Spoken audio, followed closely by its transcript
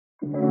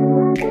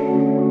Welcome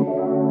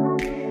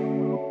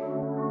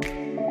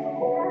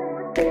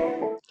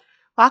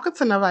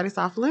to Nobody's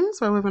Off Limits,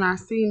 where women are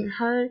seen and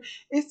heard.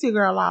 It's your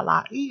girl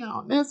Lala E.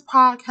 On this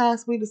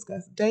podcast, we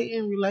discuss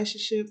dating,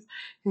 relationships,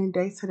 and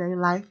day-to-day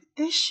life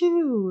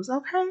issues.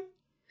 Okay,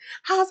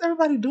 how's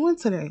everybody doing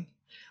today?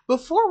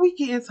 Before we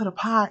get into the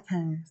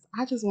podcast,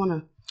 I just want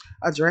to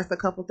address a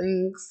couple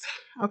things.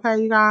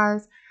 Okay, you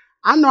guys,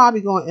 I know I'll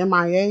be going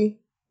MIA.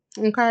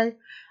 Okay,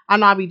 I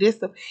know I'll be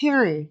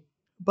disappearing,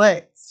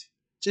 but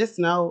just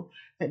know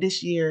that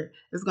this year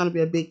is going to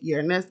be a big year.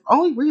 And that's the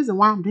only reason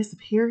why I'm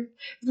disappearing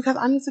is because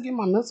I need to get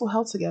my mental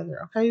health together.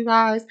 Okay, you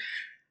guys,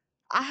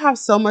 I have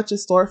so much in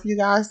store for you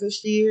guys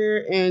this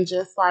year and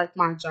just like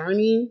my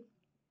journey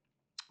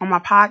on my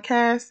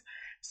podcast.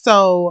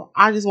 So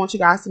I just want you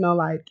guys to know,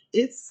 like,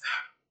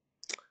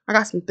 I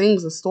got some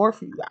things in store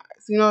for you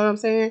guys. You know what I'm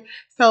saying?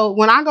 So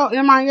when I go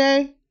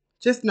MIA,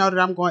 just know that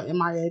I'm going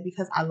MIA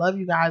because I love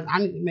you guys. I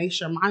need to make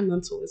sure my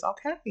mental is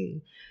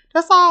okay.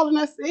 That's all, and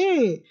that's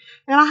it.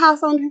 And I have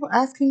some people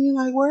asking me,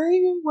 like, where are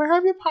you? Where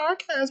have your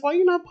podcast? Why are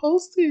you not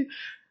posting?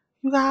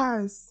 You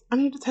guys, I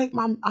need to take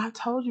I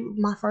told you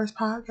my first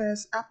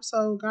podcast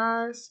episode,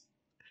 guys.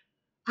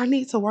 I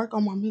need to work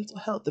on my mental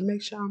health to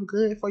make sure I'm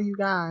good for you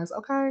guys,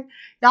 okay?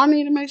 Y'all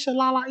need to make sure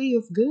Lala E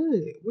is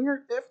good.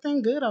 We're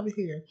everything good over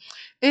here.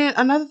 And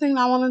another thing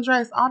that I want to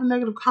address, all the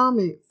negative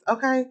comments,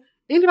 okay?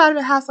 Anybody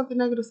that has something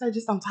negative to say,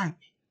 just don't type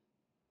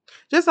it.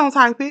 Just don't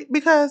type it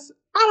because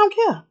I don't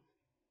care.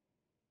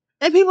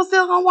 And people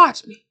still gonna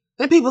watch me.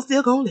 And people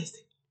still gonna listen.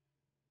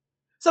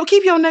 So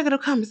keep your negative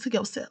comments to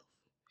yourself.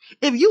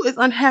 If you is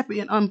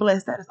unhappy and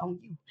unblessed, that is on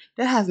you.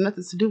 That has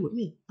nothing to do with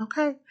me,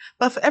 okay?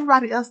 But for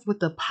everybody else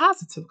with the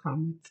positive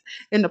comments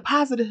and the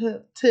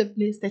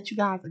positiveness that you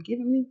guys are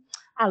giving me,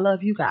 I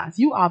love you guys.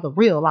 You are the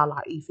real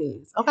Lala E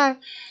fans, okay?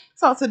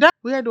 So today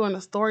we are doing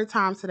a story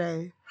time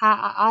today. How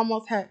I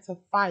almost had to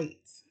fight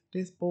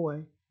this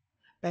boy,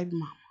 baby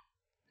mama.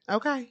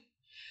 Okay?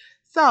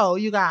 So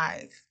you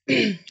guys,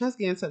 let's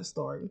get into the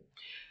story.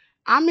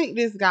 I met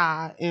this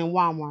guy in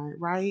Walmart,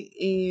 right?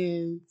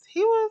 And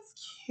he was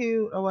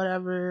cute or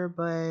whatever,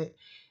 but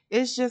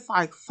it's just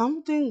like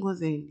something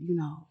wasn't,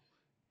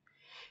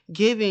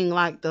 giving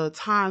like the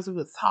times we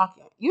was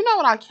talking. You know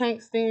what I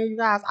can't stand, you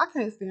guys? I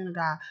can't stand a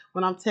guy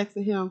when I'm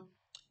texting him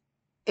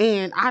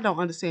and I don't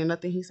understand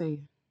nothing he's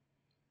saying.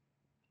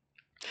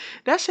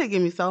 That shit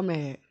get me so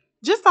mad.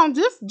 Just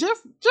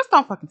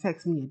don't fucking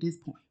text me at this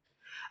point.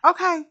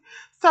 Okay,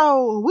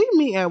 so we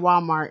meet at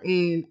Walmart,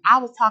 and I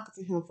was talking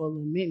to him for a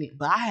little minute,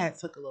 but I had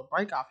took a little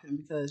break off him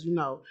because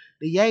the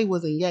yay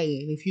wasn't yay,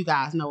 and if you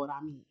guys know what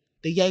I mean,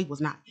 the yay was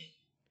not yay.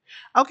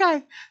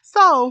 Okay,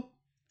 so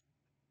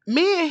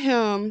me and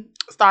him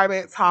started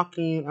back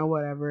talking or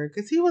whatever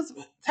because he was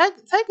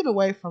taken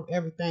away from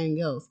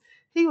everything else.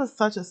 He was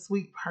such a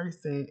sweet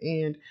person,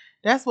 and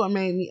that's what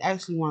made me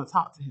actually want to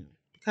talk to him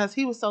because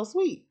he was so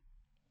sweet.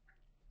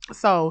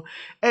 So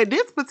at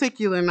this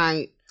particular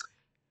night,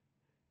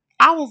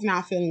 I was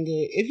not feeling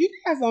good. If you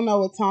guys don't know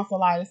what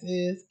tonsillitis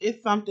is,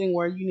 it's something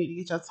where you need to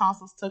get your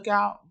tonsils took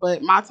out,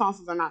 but my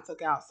tonsils are not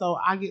took out. So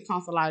I get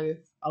tonsillitis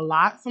a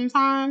lot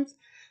sometimes.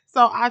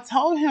 So I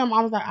told him,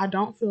 I was like, I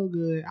don't feel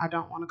good. I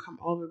don't want to come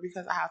over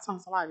because I have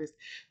tonsillitis.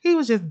 He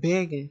was just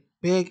begging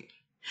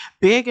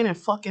and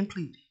fucking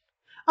pleading.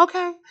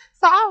 Okay.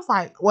 So I was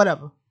like,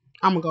 whatever.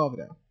 I'm going to go over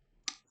there.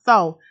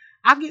 So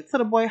I get to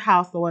the boy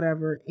house or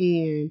whatever,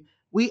 and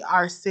we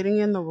are sitting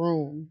in the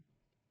room.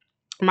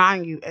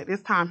 Mind you, at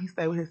this time he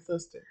stayed with his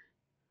sister.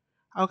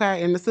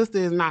 Okay, and the sister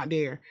is not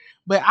there.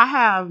 But I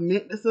have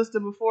met the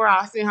sister before.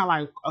 I've seen her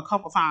like a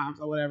couple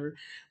times or whatever.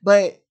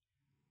 But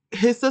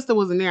his sister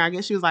wasn't there. I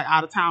guess she was like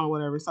out of town or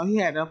whatever. So he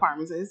had the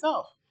apartment to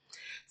himself.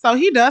 So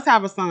he does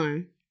have a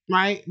son,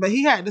 right? But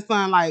he had the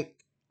son like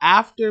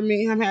after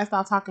me and him had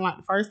stopped talking like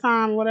the first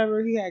time or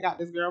whatever. He had got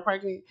this girl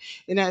pregnant.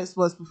 And that's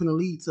what's going to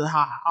lead to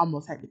how I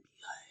almost had to be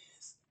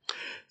his.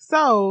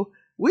 So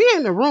we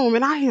in the room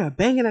and I hear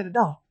banging at the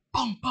door.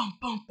 Boom, boom,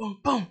 boom, boom,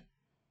 boom.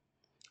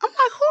 I'm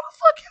like, who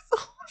the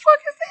fuck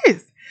is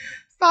this?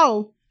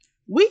 So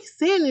we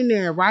sitting in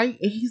there, right?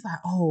 And he's like,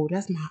 oh,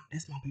 that's my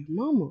baby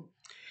mama.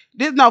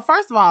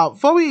 First of all,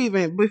 before he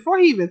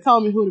even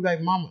told me who the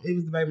baby mama, it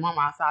was the baby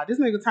mama outside. This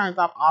nigga turns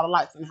off all the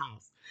lights in the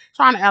house,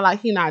 trying to act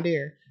like he not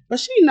there. But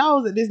she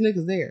knows that this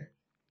nigga's there.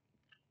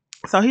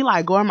 So he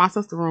like, go in my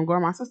sister room, go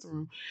in my sister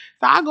room.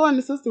 So I go in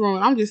the sister room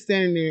and I'm just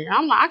standing there.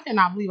 I'm like, I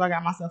cannot believe I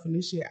got myself in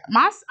this shit.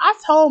 I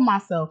told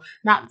myself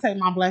not to take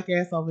my black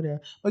ass over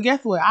there. But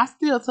guess what? I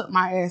still took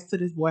my ass to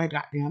this boy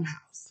goddamn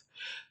house.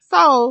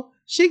 So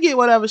she get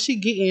whatever she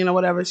getting or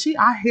whatever.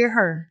 I hear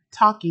her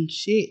talking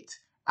shit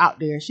out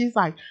there. She's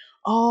like,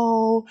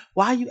 oh,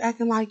 why you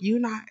acting like you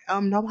not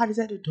nobody's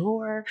at the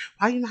door?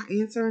 Why you not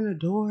answering the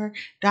door?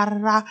 Da da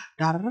da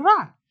da da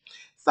da.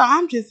 So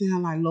I'm just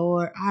saying, like,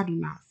 Lord, I do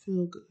not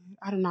feel good.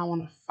 I do not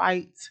want to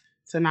fight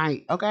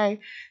tonight, okay?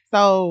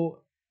 So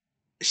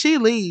she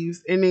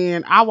leaves, and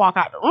then I walk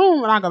out the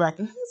room, and I go back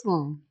in his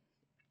room.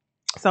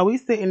 So we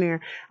sitting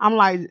there. I'm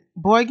like,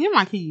 boy, give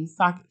my keys.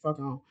 So I can fuck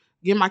on.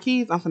 Give my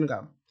keys. I'm finna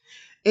go.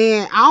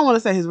 And I don't want to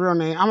say his real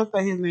name. I'm gonna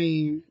say his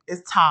name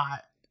is Todd.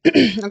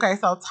 Okay,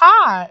 so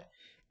Todd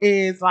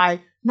is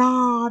like,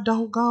 nah,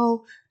 don't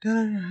go, da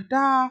da da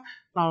da,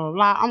 blah blah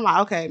blah. I'm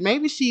like, okay,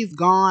 maybe she's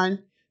gone,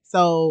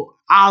 so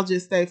I'll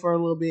just stay for a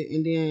little bit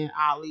and then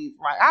I'll leave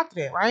right after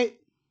that, right?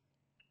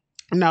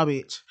 No,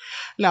 bitch.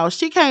 No,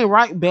 she came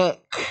right back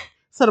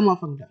to the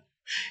motherfucking door.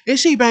 And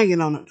she banging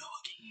on the door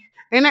again.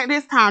 And at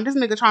this time, this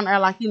nigga trying to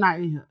act like he not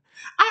in here.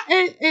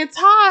 And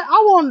Todd,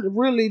 I want to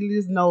really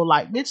just know,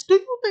 like, bitch, do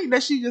you think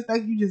that she just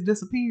think you just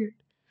disappeared?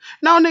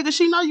 No, nigga,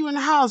 she know you in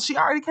the house. She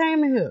already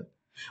came in here.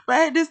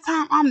 But at this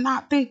time, I'm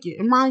not thinking.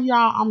 And mind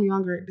y'all, I'm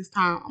younger at this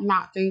time. I'm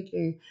not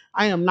thinking.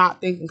 I am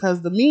not thinking.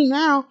 Because to me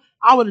now,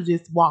 I would have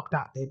just walked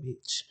out that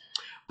bitch.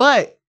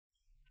 But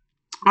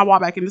I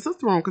walked back in the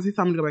sister room because he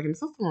told me to go back in the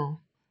sister room.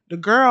 The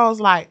girl's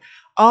like,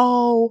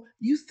 oh,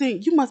 you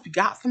think you must be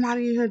got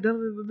somebody in here, da da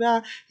da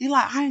da. He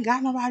like, I ain't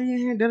got nobody in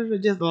here, da da da,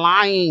 just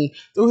lying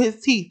through his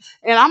teeth.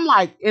 And I'm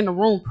like in the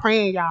room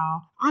praying,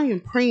 y'all. I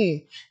am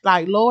praying,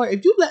 like, Lord,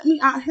 if you let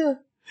me out here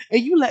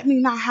and you let me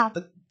not have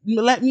to,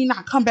 let me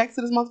not come back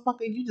to this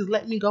motherfucker, and you just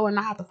let me go and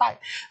not have to fight,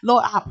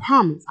 Lord, I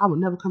promise I will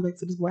never come back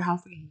to this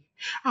warehouse again.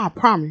 I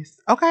promise.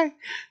 Okay,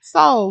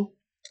 so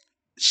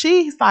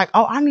she's like,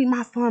 oh, I need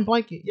my son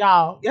blanket.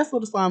 Y'all, guess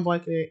what the son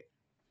blanket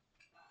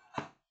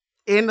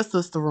in the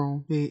sister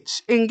room,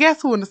 bitch. And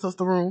guess who in the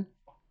sister room?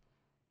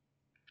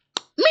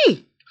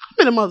 Me.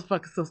 I'm in the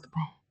motherfucking sister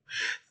room.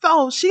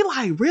 So she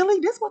like, really?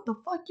 This what the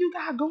fuck you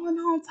got going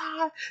on,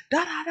 Ty?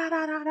 Da da da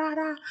da da da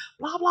da.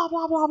 Blah blah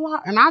blah blah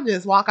blah. And I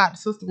just walk out the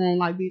sister room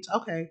like, bitch,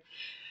 okay.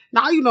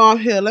 Now you know I'm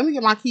here. Let me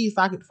get my keys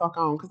so I get the fuck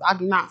on because I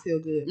do not feel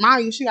good.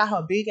 Mind you, she got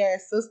her big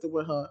ass sister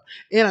with her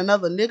and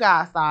another nigga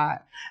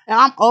outside. And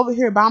I'm over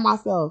here by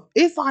myself.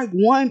 It's like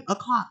 1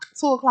 o'clock,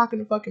 2 o'clock in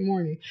the fucking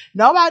morning.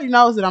 Nobody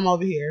knows that I'm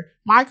over here.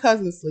 My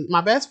cousin's asleep.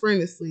 My best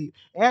friend is asleep.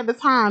 At the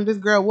time, this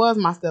girl was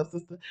my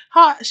stepsister.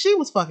 She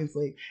was fucking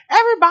asleep.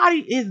 Everybody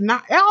is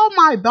not, all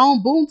my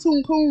boom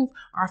tune coons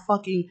are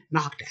fucking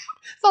knocked out.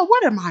 So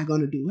what am I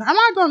gonna do? Am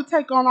I gonna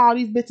take on all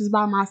these bitches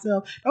by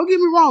myself? Don't get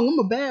me wrong,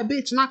 I'm a bad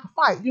bitch and I can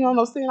fight. You know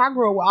what I'm saying? I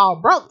grew up with all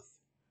brothers.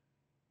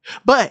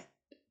 But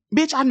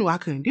bitch, I knew I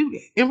couldn't do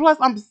that. And plus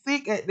I'm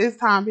sick at this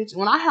time, bitch.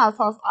 When I have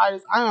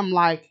tonsillitis, I am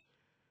like,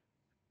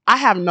 I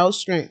have no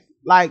strength.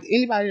 Like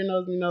anybody that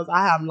knows me knows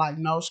I have like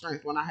no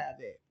strength when I have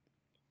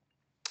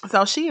that.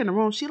 So she in the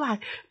room, she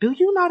like, do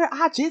you know that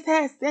I just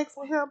had sex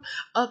with him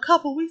a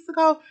couple weeks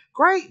ago?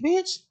 Great,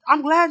 bitch.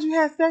 I'm glad you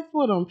had sex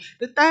with him.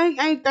 The thing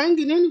ain't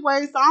thinking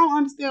anyway, so I don't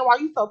understand why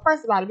you so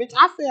pressed about it, bitch.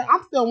 I said,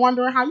 I'm still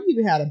wondering how you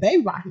even had a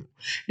baby by him.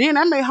 Then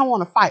that made her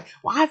want to fight.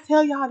 Well, I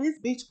tell y'all, this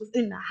bitch was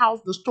in the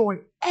house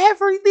destroying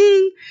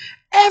everything,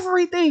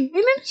 everything. And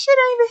then the shit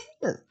ain't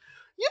even his.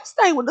 You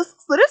stay with this,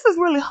 so this is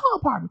really her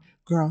apartment.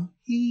 Girl,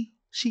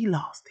 she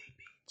lost it.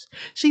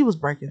 She was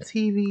breaking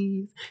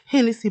TVs,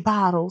 Hennessy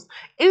bottles,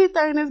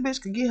 anything this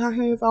bitch could get her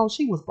hands on,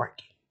 she was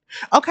breaking.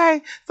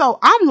 Okay, so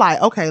I'm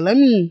like, okay, let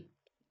me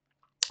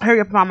hurry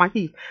up and find my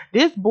keys.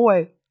 This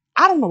boy,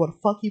 I don't know where the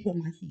fuck he put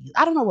my keys.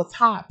 I don't know what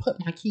Todd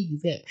put my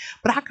keys at,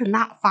 but I could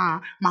not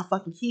find my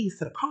fucking keys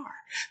to the car.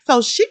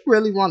 So she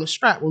really want to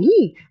strap with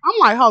me. I'm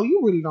like, oh,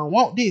 you really don't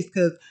want this,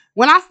 because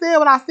when I said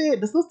what I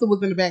said, the sister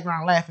was in the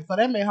background laughing, so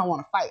that made her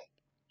want to fight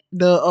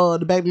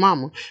the baby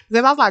mama,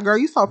 because I was like, girl,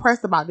 you so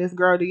pressed about this,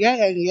 girl. The yeah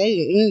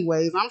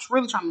anyways. I'm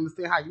really trying to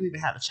understand how you even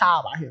had a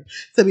child by him,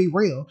 to be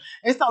real.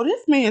 And so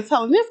this man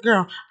telling this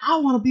girl, I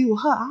want to be with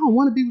her, I don't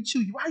want to be with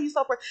you. Why are you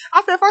so pressed?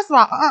 I said, first of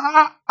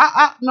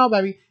all, no,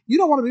 baby, you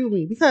don't want to be with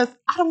me because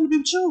I don't want to be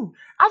with you.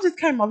 I just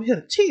came over here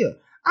to chill.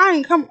 I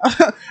ain't come.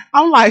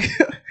 I'm like,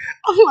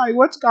 I'm like,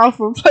 what you call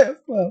for a Players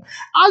Club?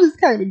 I just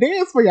came to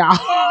dance for y'all.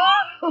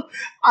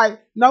 Like,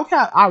 no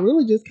cap, I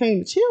really just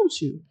came to chill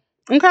with you.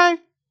 Okay.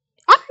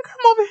 I didn't come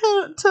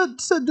over here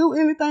to do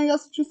anything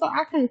else with you. So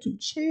I came to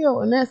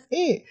chill and that's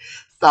it.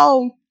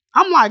 So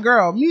I'm like,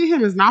 girl, me and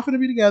him is not gonna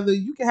be together.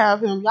 You can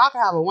have him. Y'all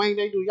can have a Wayne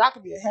Day do. Y'all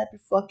can be a happy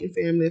fucking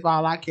family if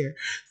all I care.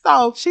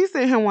 So she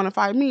sent him want to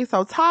fight me.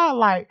 So Todd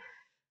like,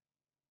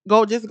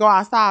 go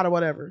outside or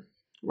whatever.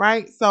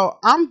 Right? So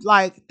I'm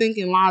like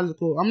thinking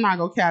logical. I'm not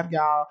gonna cap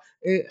y'all.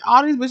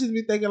 All these bitches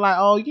be thinking like,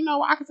 oh, you know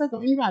what? I can take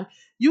on anybody.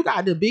 You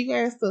got the big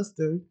ass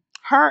sister,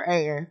 her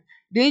ass.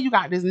 Then you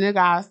got this nigga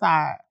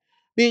outside.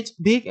 Bitch,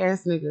 big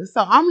ass nigga.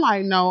 So I'm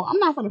like, no, I'm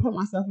not gonna put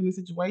myself in a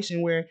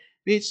situation where,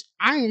 bitch,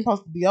 I ain't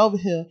supposed to be over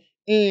here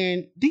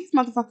and these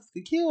motherfuckers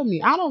could kill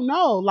me. I don't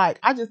know. Like,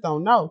 I just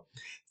don't know.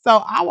 So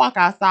I walk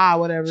outside,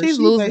 whatever. She's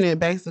losing it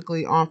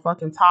basically on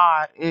fucking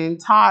Todd. And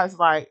Todd's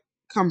like,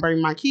 come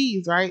bring my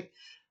keys, right?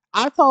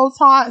 I told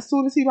Todd as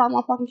soon as he brought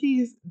my fucking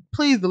keys,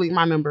 please delete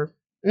my number.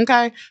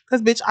 Okay?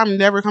 Because, bitch, I'm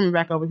never coming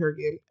back over here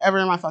again. Ever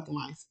in my fucking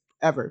life.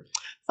 Ever.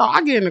 So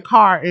I get in the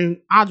car and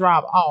I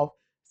drive off.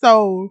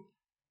 So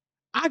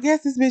I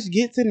guess this bitch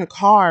gets in the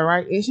car,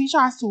 right? And she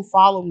tries to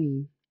follow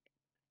me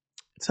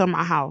to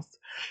my house.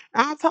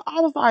 And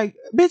I was like,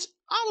 bitch,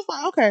 I was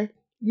like, okay,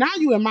 now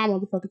you in my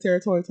motherfucking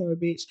territory,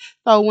 bitch.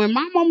 So when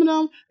my mom and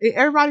them and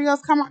everybody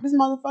else come out this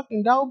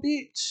motherfucking door,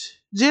 bitch,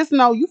 Just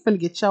know you finna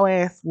get your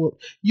ass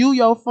whooped. You,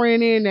 your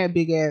friend, and that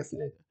big ass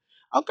nigga.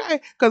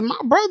 Okay? Cause my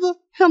brother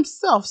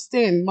himself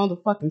stand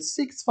motherfucking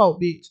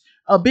 6'4", bitch.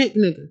 A big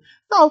nigga.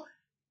 So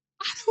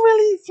I don't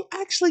really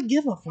actually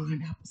give a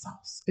flying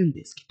applesauce and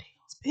biscuit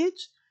tails,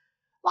 bitch.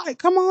 Like,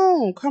 come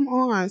on, come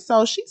on.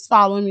 So she's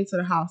following me to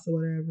the house or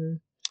whatever.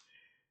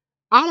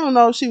 I don't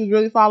know if she was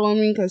really following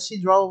me because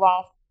she drove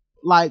off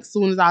like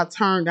soon as I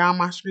turned down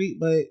my street,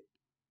 but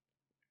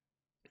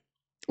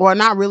well,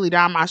 not really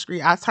down my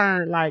street. I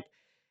turned like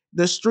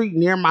the street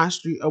near my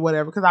street or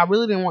whatever because I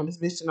really didn't want this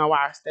bitch to know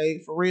why I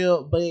stayed for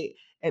real. But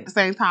at the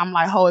same time,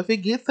 like, ho, if it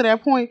gets to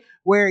that point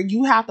where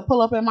you have to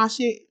pull up at my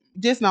shit,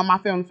 just know my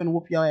family finna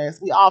whoop your ass.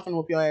 We all finna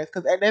whoop your ass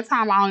because at that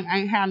time I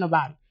ain't had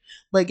nobody.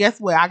 But guess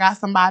what? I got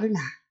somebody now.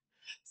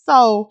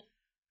 So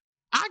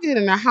I get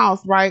in the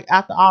house right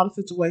after all the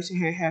situation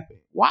had happened.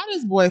 Why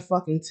this boy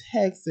fucking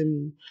texting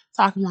me,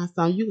 talking about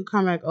something? You could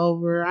come back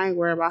over. I ain't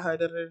worried about her.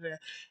 Da, da, da.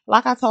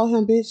 Like I told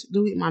him, bitch,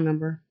 delete my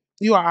number.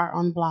 You are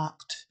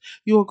unblocked.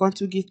 You are going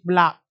to get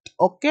blocked.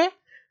 Okay?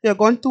 You're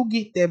going to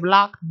get the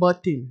block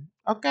button.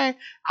 Okay?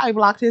 I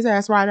blocked his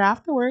ass right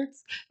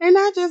afterwards. And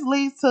that just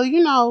leads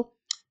to,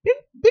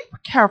 be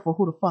careful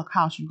who the fuck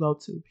house you go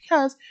to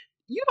because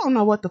you don't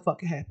know what the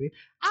fuck happened.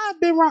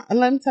 I've been around, and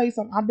let me tell you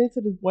something. I've been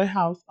to this boy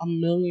house a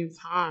million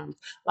times.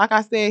 Like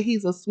I said,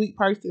 he's a sweet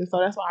person, so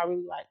that's why I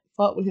really like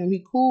fuck with him.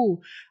 He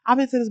cool. I've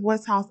been to this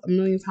boy's house a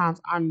million times.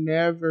 I've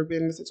never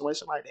been in a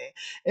situation like that.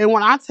 And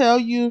when I tell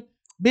you,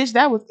 bitch,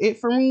 that was it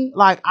for me.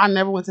 Like I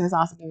never went to his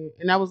house again,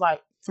 and that was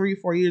like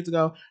 3-4 years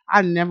ago.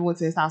 I never went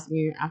to his house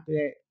again after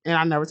that, and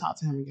I never talked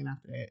to him again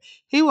after that.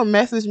 He would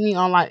message me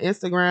on like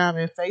Instagram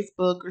and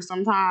Facebook or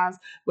sometimes,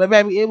 but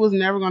baby, it was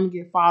never gonna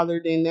get farther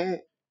than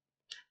that.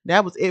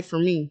 That was it for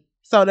me.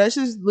 So that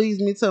just leads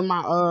me to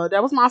my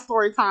that was my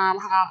story time.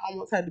 How I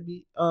almost had to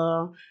be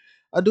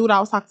a dude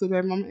I was talking to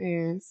baby mama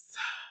ass.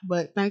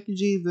 But thank you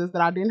Jesus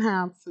that I didn't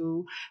have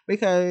to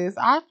because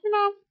I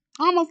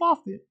almost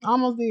lost it. I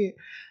almost did.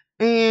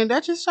 And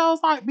that just shows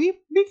like be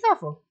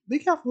careful. Be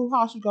careful who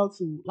house you go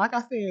to. Like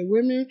I said,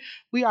 women,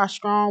 we are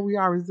strong, we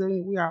are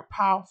resilient, we are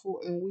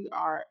powerful, and we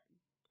are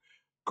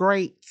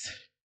great,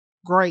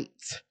 great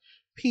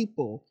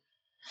people.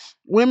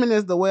 Women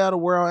is the way of the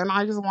world, and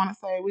I just want to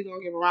say we're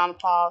gonna give a round of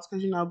applause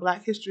because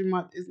Black History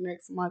Month is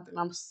next month, and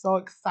I'm so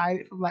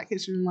excited for Black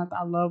History Month.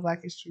 I love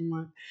Black History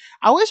Month.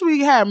 I wish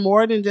we had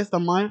more than just a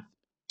month,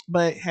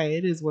 but hey,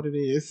 it is what it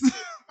is.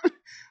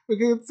 We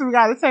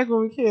got to take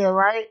what we can,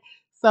 right?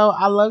 So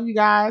I love you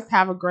guys.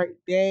 Have a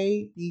great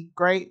day. Be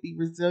great. Be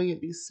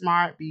resilient. Be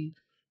smart. Be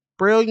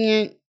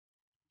brilliant.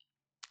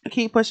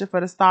 Keep pushing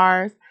for the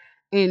stars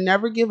and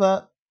never give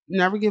up.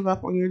 Never give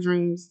up on your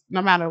dreams.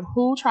 No matter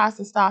who tries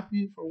to stop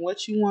you from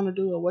what you want to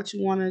do or what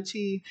you want to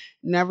achieve,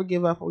 never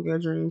give up on your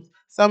dreams.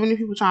 So many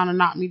people trying to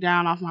knock me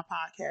down off my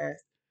podcast.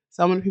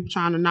 So many people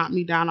trying to knock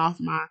me down off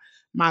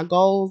my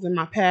goals and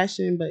my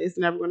passion, but it's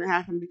never going to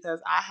happen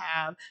because I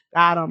have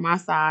God on my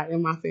side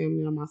and my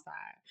family on my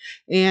side.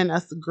 And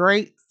a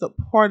great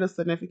supportive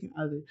significant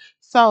other.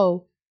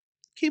 So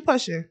keep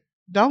pushing.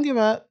 Don't give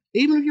up.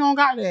 Even if you don't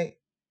got that.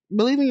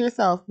 Believe in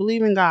yourself.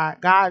 Believe in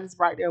God. God is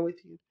right there with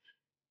you.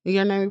 In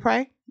your name we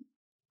pray.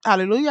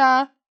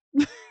 Hallelujah.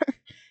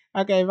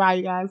 Okay, bye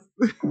you guys.